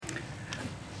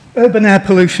Urban air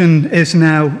pollution is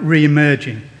now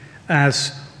re-emerging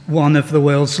as one of the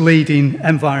world's leading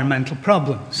environmental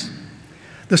problems.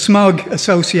 The smog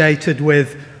associated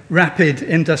with rapid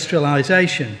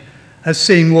industrialization has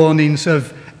seen warnings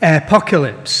of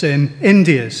airpocalypse in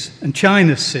India's and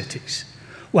China's cities,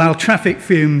 while traffic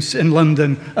fumes in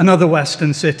London and other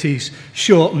Western cities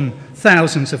shorten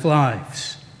thousands of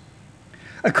lives.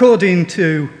 According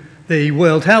to the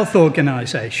World Health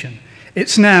Organization,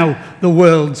 it's now the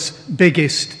world's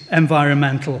biggest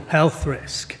environmental health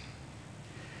risk.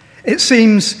 It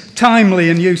seems timely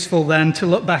and useful then to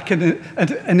look back at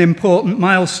an important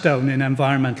milestone in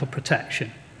environmental protection,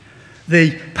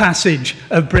 the passage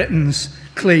of Britain's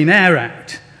Clean Air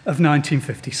Act of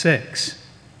 1956.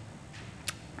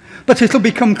 But it'll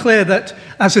become clear that,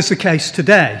 as is the case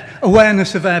today,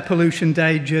 awareness of air pollution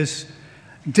dangers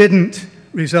didn't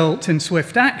result in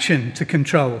swift action to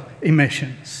control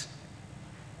emissions.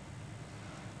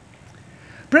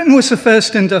 Britain was the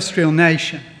first industrial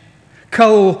nation.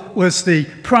 Coal was the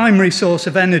primary source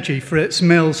of energy for its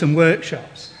mills and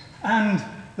workshops, and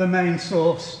the main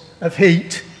source of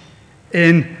heat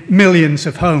in millions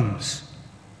of homes.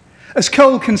 As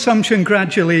coal consumption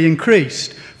gradually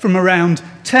increased from around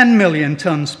 10 million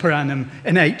tonnes per annum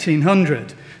in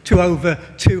 1800 to over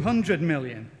 200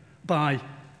 million by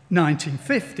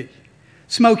 1950,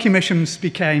 smoke emissions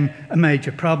became a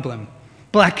major problem,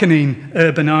 blackening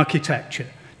urban architecture,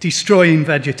 destroying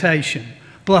vegetation,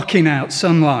 blocking out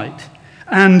sunlight,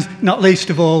 and, not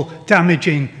least of all,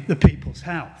 damaging the people's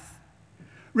health.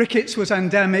 Rickets was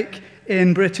endemic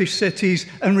in British cities,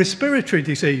 and respiratory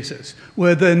diseases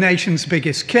were the nation's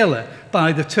biggest killer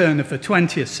by the turn of the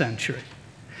 20th century,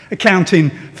 accounting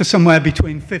for somewhere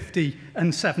between 50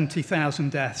 and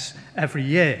 70,000 deaths every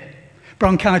year.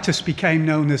 Bronchitis became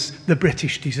known as the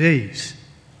British disease.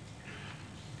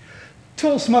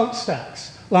 Tall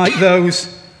smokestacks, like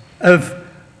those of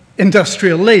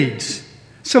industrial Leeds,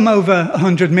 some over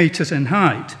 100 metres in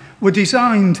height, were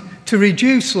designed to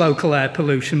reduce local air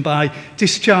pollution by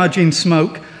discharging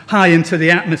smoke high into the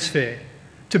atmosphere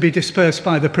to be dispersed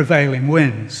by the prevailing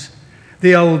winds.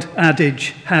 The old adage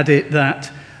had it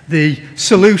that the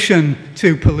solution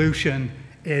to pollution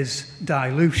is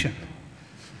dilution.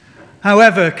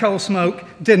 However, coal smoke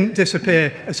didn't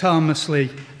disappear as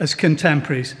harmlessly as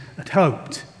contemporaries had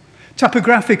hoped.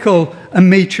 Topographical and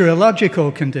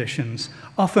meteorological conditions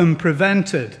often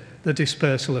prevented the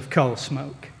dispersal of coal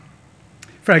smoke.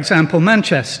 For example,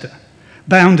 Manchester,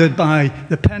 bounded by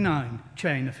the Pennine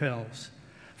chain of hills,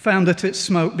 found that its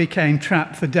smoke became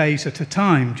trapped for days at a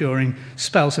time during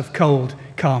spells of cold,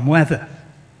 calm weather.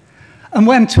 And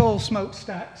when tall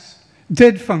smokestacks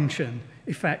did function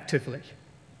effectively,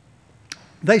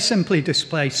 they simply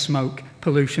displaced smoke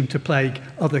pollution to plague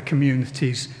other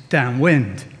communities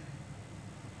downwind.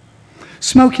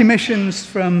 Smoke emissions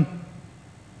from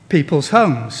people's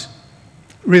homes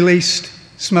released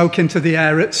smoke into the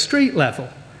air at street level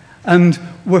and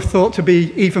were thought to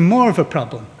be even more of a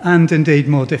problem and indeed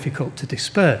more difficult to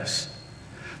disperse.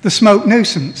 The smoke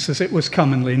nuisance, as it was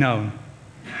commonly known,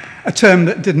 a term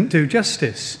that didn't do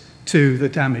justice to the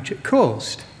damage it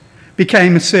caused,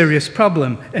 became a serious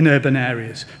problem in urban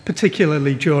areas,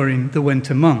 particularly during the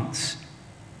winter months.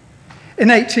 In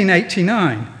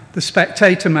 1889, The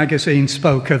Spectator magazine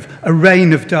spoke of a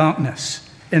reign of darkness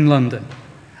in London,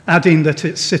 adding that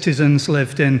its citizens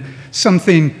lived in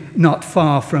something not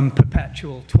far from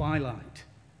perpetual twilight,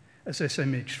 as this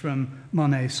image from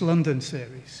Monet's London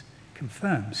series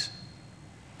confirms.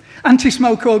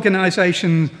 Anti-smoke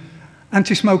organisations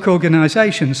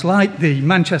like the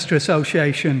Manchester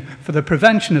Association for the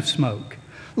Prevention of Smoke,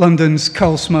 London's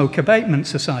Coal Smoke Abatement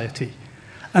Society,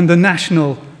 and the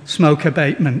National Smoke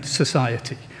Abatement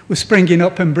Society were springing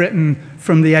up in Britain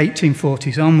from the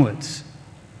 1840s onwards.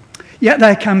 Yet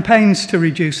their campaigns to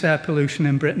reduce air pollution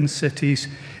in Britain's cities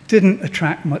didn't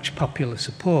attract much popular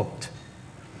support.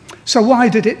 So why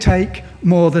did it take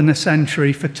more than a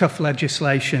century for tough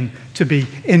legislation to be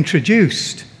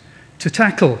introduced to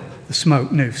tackle the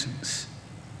smoke nuisance?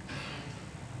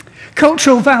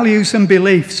 Cultural values and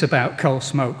beliefs about coal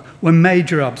smoke were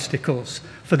major obstacles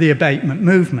for the abatement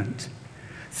movement.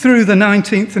 Through the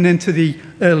 19th and into the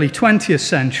early 20th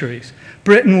centuries,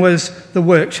 Britain was the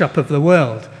workshop of the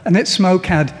world, and its smoke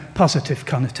had positive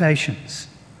connotations.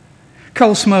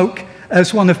 Coal smoke,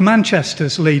 as one of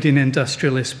Manchester's leading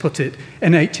industrialists put it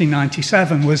in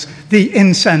 1897, was the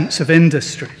incense of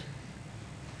industry.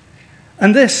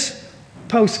 And this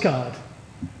postcard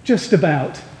just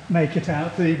about make it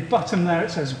out. The bottom there,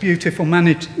 it says, beautiful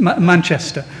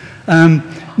Manchester.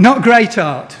 Not great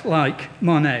art like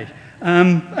Monet.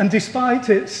 And despite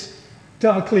its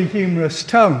darkly humorous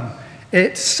tone,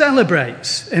 it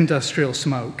celebrates industrial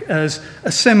smoke as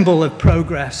a symbol of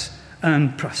progress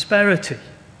and prosperity.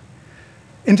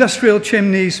 Industrial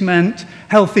chimneys meant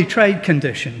healthy trade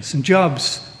conditions and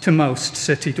jobs to most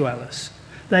city dwellers.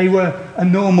 They were a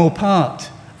normal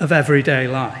part of everyday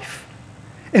life,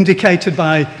 indicated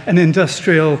by an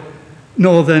industrial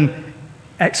northern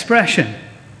expression: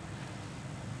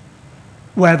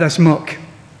 where there's muck,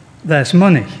 there's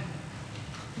money.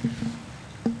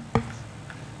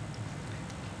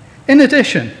 In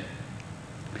addition,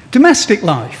 domestic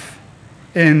life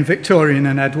in Victorian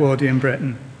and Edwardian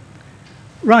Britain,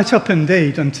 right up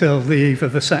indeed until the eve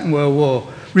of the Second World War,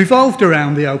 revolved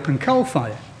around the open coal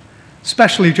fire,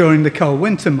 especially during the cold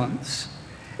winter months.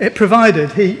 It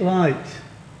provided heat, light,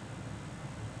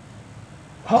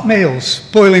 hot meals,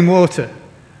 boiling water.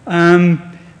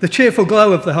 The cheerful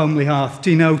glow of the homely hearth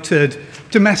denoted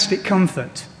domestic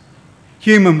comfort,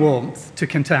 human warmth to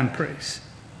contemporaries.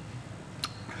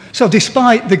 So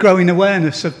despite the growing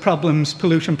awareness of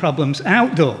pollution problems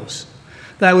outdoors,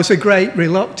 there was a great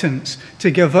reluctance to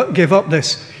give up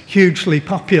this hugely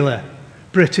popular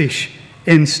British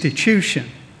institution.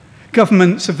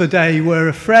 Governments of the day were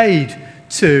afraid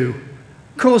to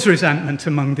cause resentment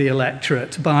among the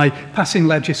electorate by passing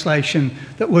legislation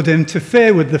that would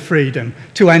interfere with the freedom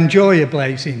to enjoy a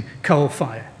blazing coal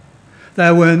fire.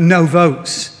 There were no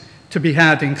votes to be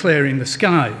had in clearing the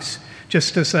skies,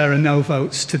 just as there are no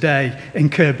votes today in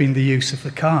curbing the use of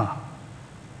the car.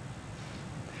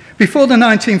 Before the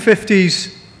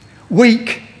 1950s,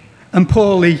 weak and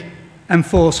poorly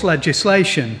enforced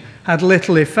legislation had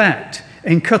little effect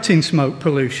in cutting smoke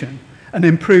pollution and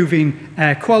improving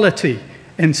air quality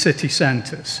in city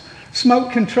centres.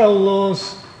 Smoke control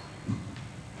laws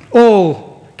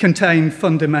all contain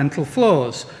fundamental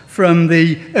flaws, from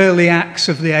the early acts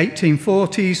of the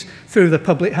 1840s through the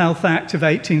Public Health Act of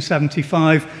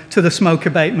 1875 to the Smoke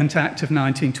Abatement Act of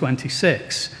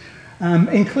 1926,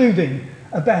 including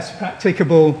a best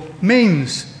practicable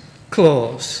means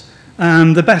clause.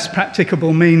 The best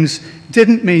practicable means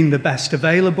didn't mean the best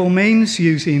available means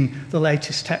using the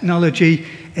latest technology.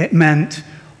 It meant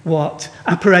what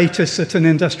apparatus that an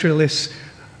industrialist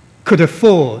could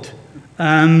afford,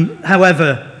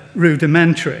 however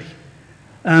rudimentary.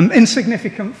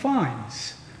 Insignificant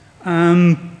fines.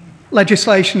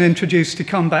 Legislation introduced to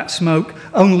combat smoke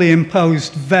only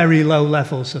imposed very low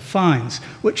levels of fines,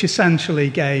 which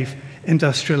essentially gave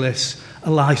industrialists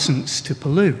a license to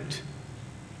pollute.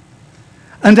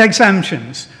 And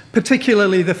exemptions,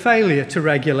 particularly the failure to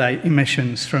regulate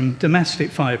emissions from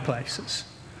domestic fireplaces.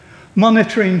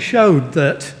 Monitoring showed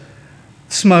that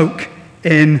smoke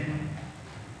from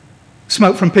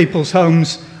people's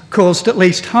homes caused at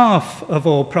least half of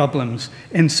all problems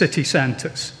in city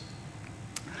centres,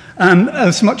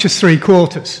 as much as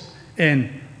 3/4 in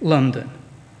London.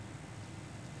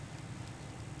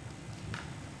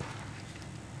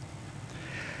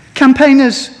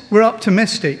 Campaigners were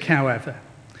optimistic, however,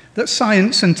 that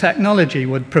science and technology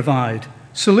would provide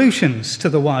solutions to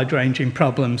the wide-ranging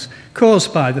problems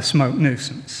caused by the smoke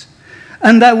nuisance.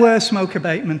 And there were smoke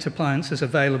abatement appliances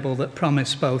available that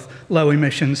promised both low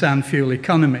emissions and fuel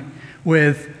economy,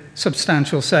 with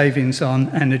substantial savings on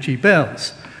energy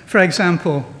bills. For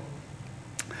example,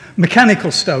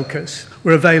 mechanical stokers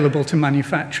were available to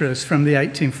manufacturers from the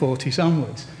 1840s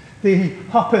onwards. The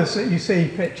hoppers that you see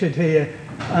pictured here,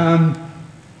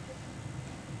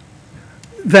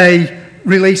 they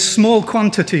release small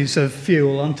quantities of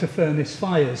fuel onto furnace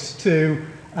fires to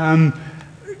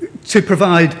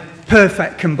provide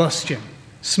perfect combustion,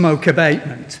 smoke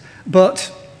abatement. But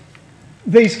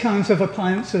these kinds of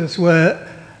appliances were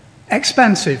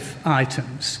expensive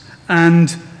items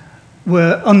and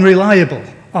were unreliable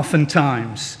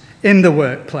oftentimes in the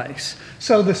workplace.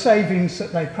 So the savings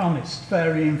that they promised,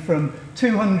 varying from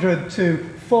 £200 to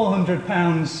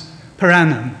 £400 per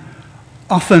annum,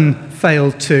 often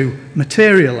failed to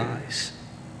materialise.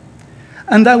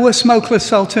 And there were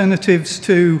smokeless alternatives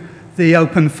to the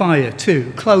open fire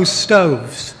too. Closed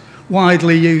stoves,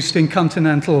 widely used in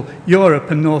continental Europe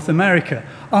and North America,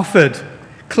 offered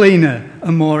cleaner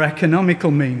and more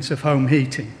economical means of home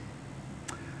heating.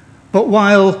 But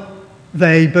while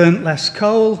they burnt less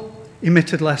coal,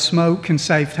 emitted less smoke, and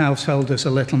saved householders a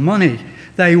little money,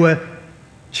 they were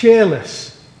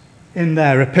cheerless in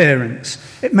their appearance.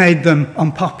 It made them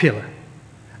unpopular,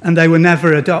 and they were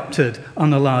never adopted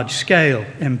on a large scale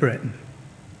in Britain.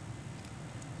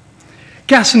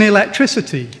 Gas and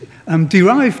electricity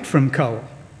derived from coal,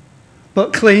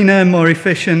 but cleaner, more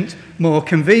efficient, more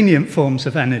convenient forms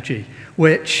of energy,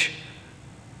 which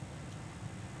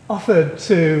offered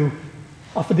to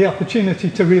offered the opportunity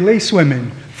to release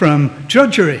women from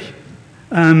drudgery,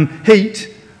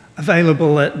 heat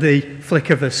available at the flick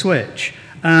of a switch.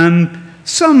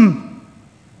 Some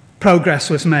progress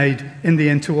was made in the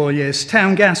interwar years.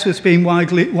 Town gas was being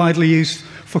widely used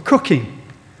for cooking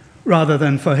rather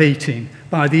than for heating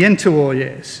by the interwar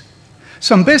years.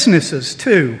 Some businesses,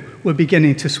 too, were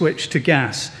beginning to switch to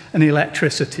gas and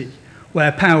electricity,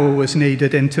 where power was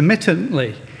needed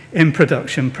intermittently in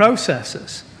production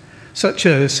processes, such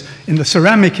as in the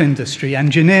ceramic industry,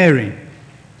 engineering,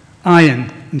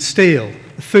 iron and steel,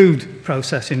 the food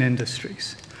processing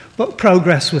industries. But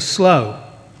progress was slow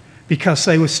because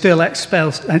they were still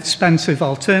expensive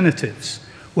alternatives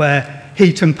where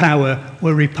heat and power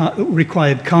were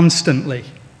required constantly.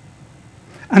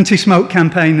 Anti-smoke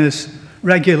campaigners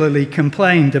regularly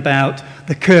complained about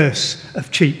the curse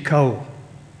of cheap coal.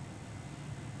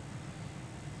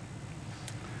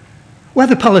 Where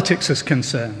the politics is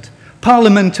concerned,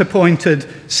 Parliament appointed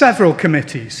several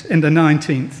committees in the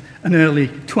 19th and early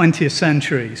 20th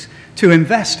centuries to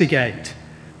investigate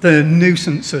the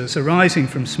nuisances arising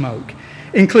from smoke,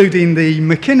 including the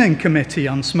Mackinnon Committee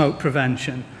on Smoke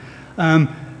Prevention.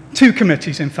 Two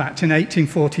committees, in fact, in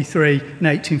 1843 and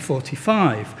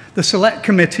 1845. The Select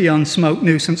Committee on Smoke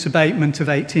Nuisance Abatement of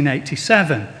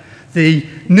 1887. The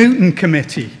Newton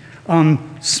Committee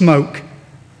on Smoke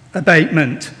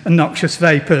Abatement and Noxious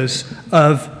Vapours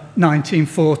of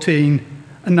 1914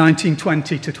 and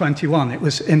 1920 to 21. It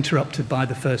was interrupted by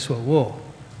the First World War.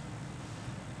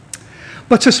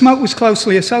 But smoke was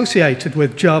closely associated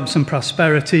with jobs and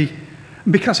prosperity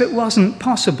because it wasn't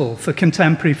possible for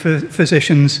contemporary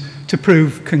physicians to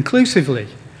prove conclusively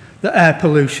that air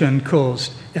pollution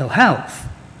caused ill health.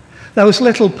 There was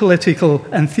little political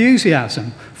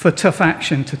enthusiasm for tough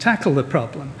action to tackle the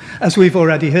problem. As we've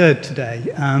already heard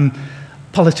today,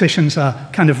 politicians are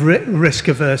kind of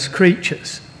risk-averse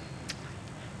creatures.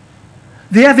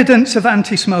 The evidence of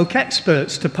anti-smoke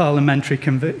experts to parliamentary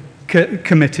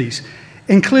committees,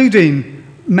 including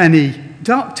many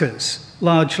doctors,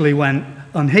 largely went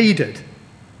unheeded.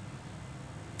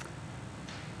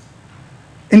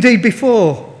 Indeed,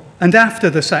 before and after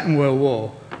the Second World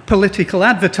War, political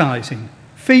advertising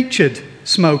featured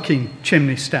smoking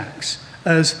chimney stacks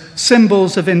as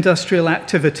symbols of industrial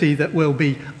activity that will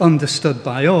be understood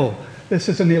by all. This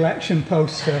is an election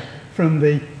poster from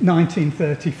the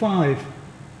 1935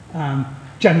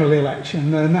 general election,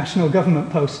 the national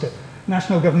government poster.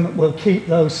 National government will keep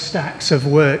those stacks of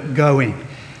work going.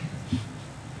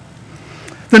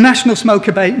 The National Smoke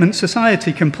Abatement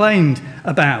Society complained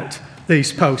about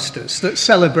these posters that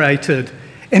celebrated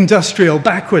industrial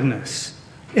backwardness,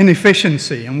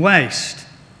 inefficiency and waste.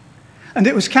 And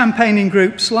it was campaigning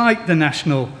groups like the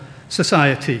National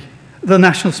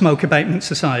Smoke Abatement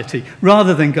Society,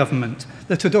 rather than government,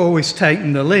 that had always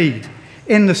taken the lead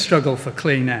in the struggle for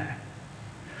clean air.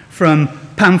 From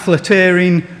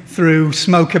pamphleteering through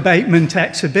smoke abatement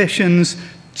exhibitions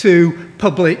to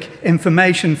public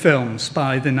information films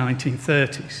by the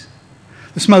 1930s.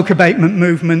 The smoke abatement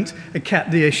movement had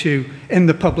kept the issue in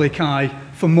the public eye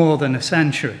for more than a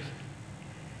century.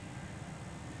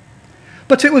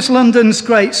 But it was London's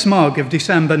Great Smog of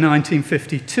December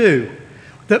 1952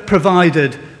 that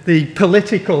provided the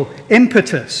political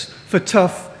impetus for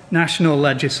tough national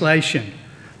legislation,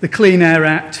 the Clean Air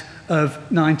Act of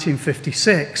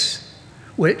 1956,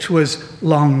 which was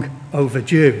long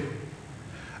overdue.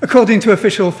 According to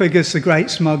official figures, the Great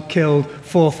Smog killed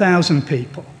 4,000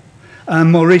 people.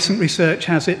 More recent research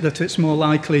has it that it's more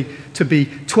likely to be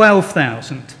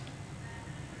 12,000.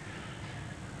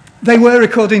 They were,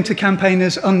 according to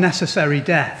campaigners, unnecessary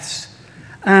deaths,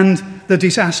 and the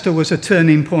disaster was a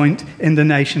turning point in the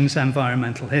nation's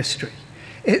environmental history.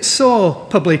 It saw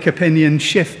public opinion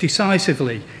shift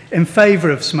decisively in favour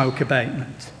of smoke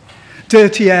abatement.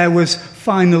 Dirty air was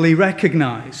finally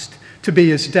recognised to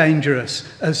be as dangerous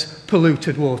as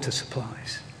polluted water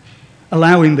supplies,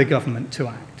 allowing the government to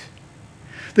act.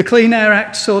 The Clean Air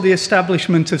Act saw the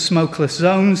establishment of smokeless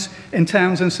zones in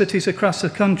towns and cities across the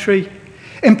country.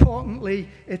 Importantly,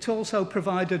 it also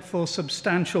provided for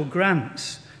substantial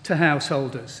grants to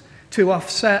householders to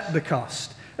offset the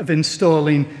cost of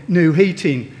installing new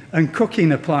heating and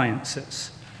cooking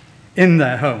appliances in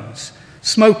their homes,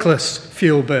 smokeless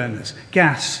fuel burners,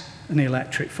 gas and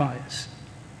electric fires.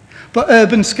 But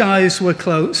urban skies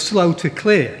were slow to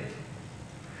clear,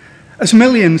 as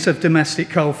millions of domestic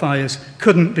coal fires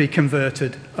couldn't be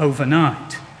converted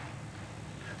overnight.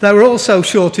 There were also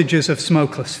shortages of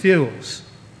smokeless fuels.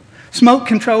 Smoke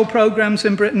control programs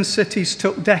in Britain's cities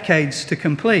took decades to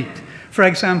complete. For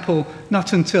example,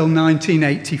 not until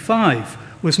 1985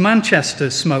 was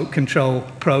Manchester's smoke control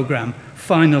program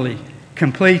finally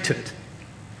completed.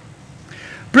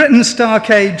 Britain's dark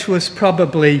age was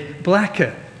probably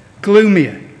blacker,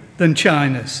 gloomier than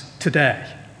China's today.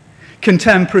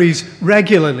 Contemporaries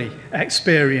regularly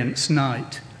experience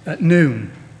night at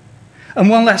noon. And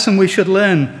one lesson we should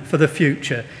learn for the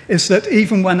future is that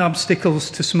even when obstacles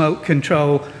to smoke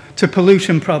control, to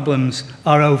pollution problems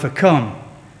are overcome,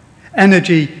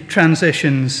 energy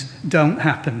transitions don't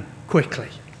happen quickly.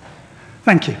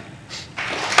 Thank you.